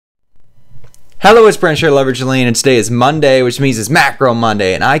Hello, it's Brent Leverage Lean, and today is Monday, which means it's Macro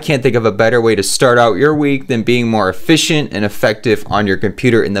Monday, and I can't think of a better way to start out your week than being more efficient and effective on your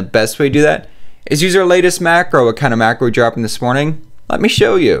computer, and the best way to do that is use our latest macro. What kind of macro we dropping this morning? Let me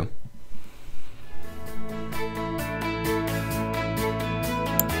show you.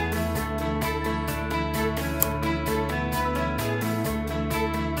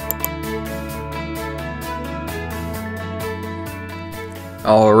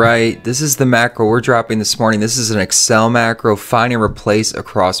 Alright, this is the macro we're dropping this morning. This is an Excel macro, find and replace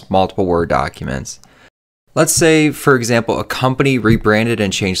across multiple Word documents. Let's say, for example, a company rebranded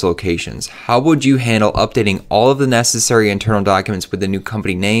and changed locations. How would you handle updating all of the necessary internal documents with the new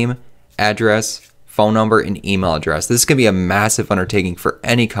company name, address, phone number, and email address? This can be a massive undertaking for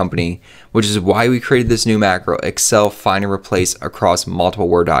any company, which is why we created this new macro, Excel find and replace across multiple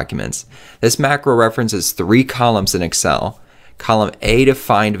Word documents. This macro references 3 columns in Excel. Column A to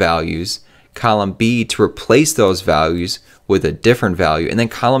find values, column B to replace those values with a different value, and then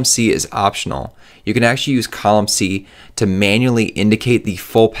column C is optional. You can actually use column C to manually indicate the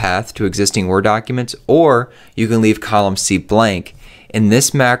full path to existing Word documents, or you can leave column C blank, and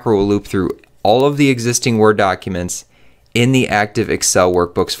this macro will loop through all of the existing Word documents in the active Excel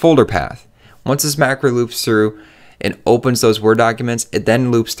workbooks folder path. Once this macro loops through and opens those Word documents, it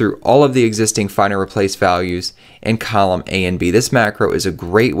then loops through all of the existing find and replace values in column A and B. This macro is a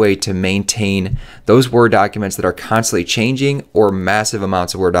great way to maintain those Word documents that are constantly changing or massive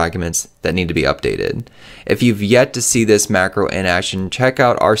amounts of Word documents that need to be updated. If you've yet to see this macro in action, check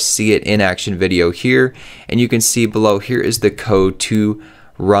out our See It in Action video here, and you can see below here is the code to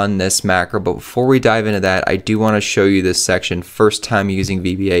run this macro. But before we dive into that, I do want to show you this section, first time using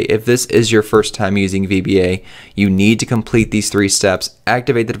VBA. If this is your first time using VBA, you need to complete these 3 steps.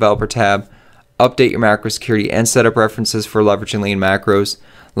 Activate the developer tab, update your macro security, and set up references for leveraging lean macros.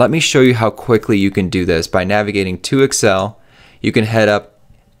 Let me show you how quickly you can do this. By navigating to Excel, you can head up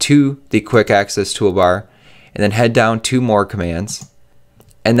to the quick access toolbar and then head down to more commands.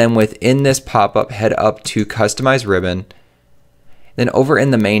 And then within this pop-up, head up to customize ribbon. Then over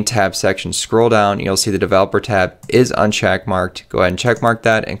in the main tab section, scroll down, you'll see the developer tab is uncheck marked. Go ahead and check mark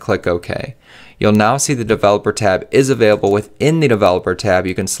that and click OK. You'll now see the developer tab is available. Within the developer tab,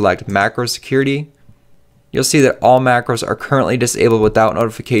 you can select macro security. You'll see that all macros are currently disabled without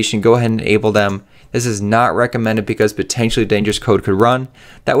notification. Go ahead and enable them. This is not recommended because potentially dangerous code could run.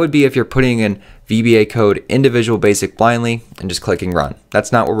 That would be if you're putting in VBA code into Visual Basic blindly and just clicking run.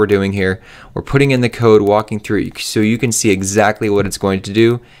 That's not what we're doing here. We're putting in the code, walking through it so you can see exactly what it's going to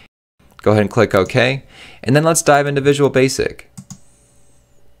do. Go ahead and click OK. And then let's dive into Visual Basic.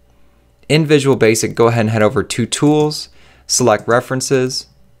 In Visual Basic, go ahead and head over to Tools, select References.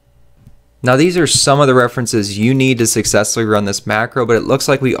 Now these are some of the references you need to successfully run this macro, but it looks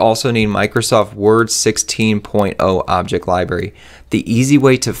like we also need Microsoft Word 16.0 object library. The easy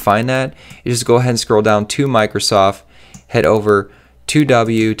way to find that is just go ahead and scroll down to Microsoft, head over to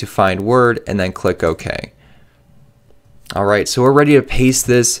W to find Word, and then click OK. Alright, so we're ready to paste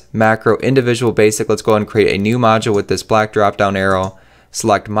this macro into Visual Basic. Let's go ahead and create a new module with this black drop down arrow.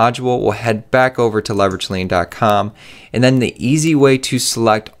 Select module, we'll head back over to leveragelean.com, and then the easy way to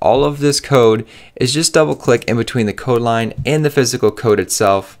select all of this code is just double click in between the code line and the physical code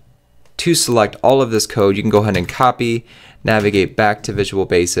itself. To select all of this code, you can go ahead and copy, navigate back to Visual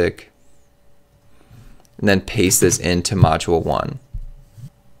Basic, and then paste this into module 1.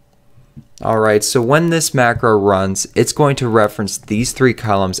 Alright, so when this macro runs, it's going to reference these 3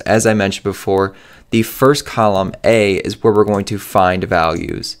 columns as I mentioned before. The first column, A, is where we're going to find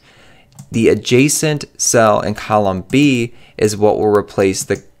values. The adjacent cell in column B is what will replace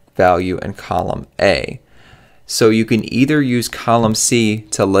the value in column A. So you can either use column C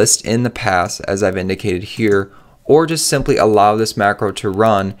to list in the past, as I've indicated here, or just simply allow this macro to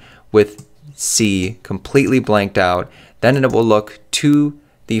run with C completely blanked out. Then it will look to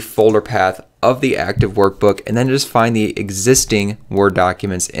the folder path of the active workbook and then just find the existing Word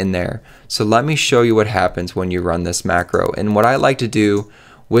documents in there. So let me show you what happens when you run this macro. And what I like to do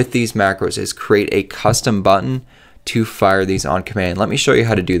with these macros is create a custom button to fire these on command. Let me show you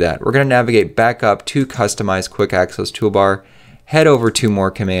how to do that. We're going to navigate back up to Customize Quick Access Toolbar, head over to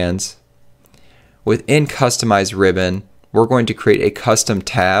More Commands. Within Customize Ribbon, we're going to create a custom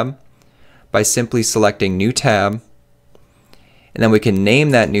tab by simply selecting New Tab, and then we can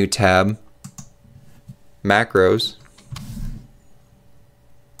name that new tab Macros,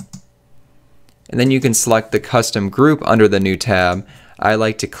 and then you can select the custom group under the new tab. I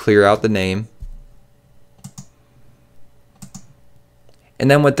like to clear out the name, and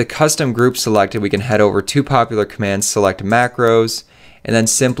then with the custom group selected, we can head over to popular commands, select macros, and then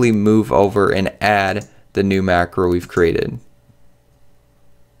simply move over and add the new macro we've created.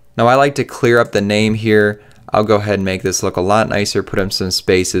 Now I like to clear up the name here. I'll go ahead and make this look a lot nicer, put in some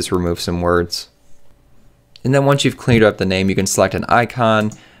spaces, remove some words. And then once you've cleaned up the name, you can select an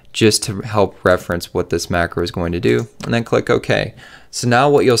icon just to help reference what this macro is going to do, and then click OK. So now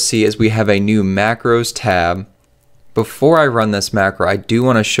what you'll see is we have a new macros tab. Before I run this macro, I do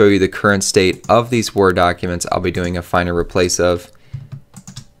want to show you the current state of these Word documents I'll be doing a find and replace of.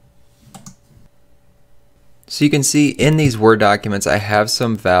 So you can see in these Word documents I have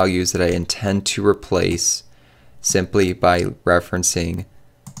some values that I intend to replace simply by referencing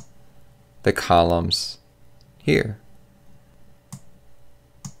the columns here.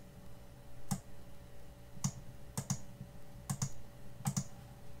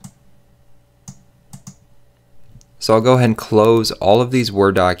 So I'll go ahead and close all of these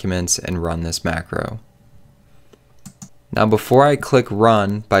Word documents and run this macro. Now before I click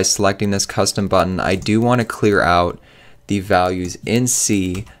run by selecting this custom button, I do want to clear out the values in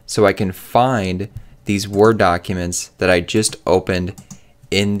C so I can find these Word documents that I just opened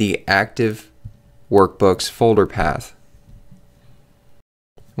in the active workbooks folder path.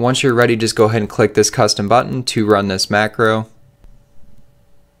 Once you're ready, just go ahead and click this custom button to run this macro.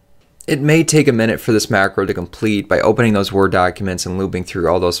 It may take a minute for this macro to complete by opening those Word documents and looping through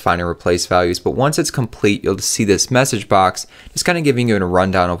all those find and replace values, but once it's complete, you'll see this message box just kind of giving you a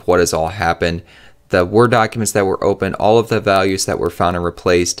rundown of what has all happened, the Word documents that were opened, all of the values that were found and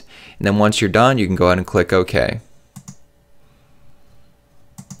replaced, and then once you're done, you can go ahead and click OK.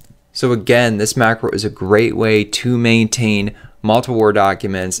 So again, this macro is a great way to maintain multiple Word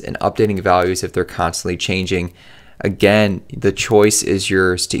documents and updating values if they're constantly changing. Again, the choice is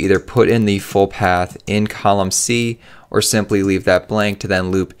yours to either put in the full path in column C or simply leave that blank to then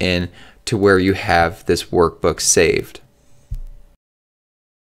loop in to where you have this workbook saved.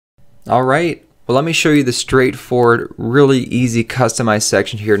 Alright, well let me show you the straightforward, really easy customized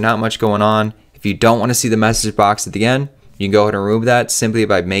section here, not much going on. If you don't want to see the message box at the end, you can go ahead and remove that simply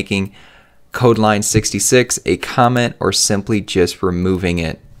by making code line 66 a comment or simply just removing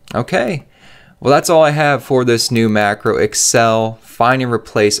it. Okay. Well, that's all I have for this new macro, Excel, find and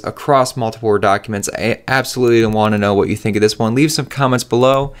replace across multiple Word documents. I absolutely want to know what you think of this one. Leave some comments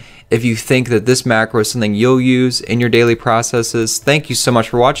below if you think that this macro is something you'll use in your daily processes. Thank you so much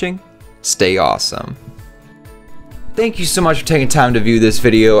for watching. Stay awesome. Thank you so much for taking time to view this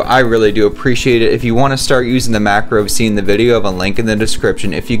video. I really do appreciate it. If you want to start using the macro, seen the video, I have a link in the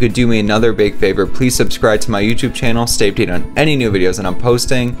description. If you could do me another big favor, please subscribe to my YouTube channel, stay updated on any new videos that I'm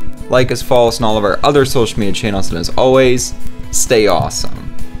posting. Like us, follow us on all of our other social media channels, and as always, stay awesome.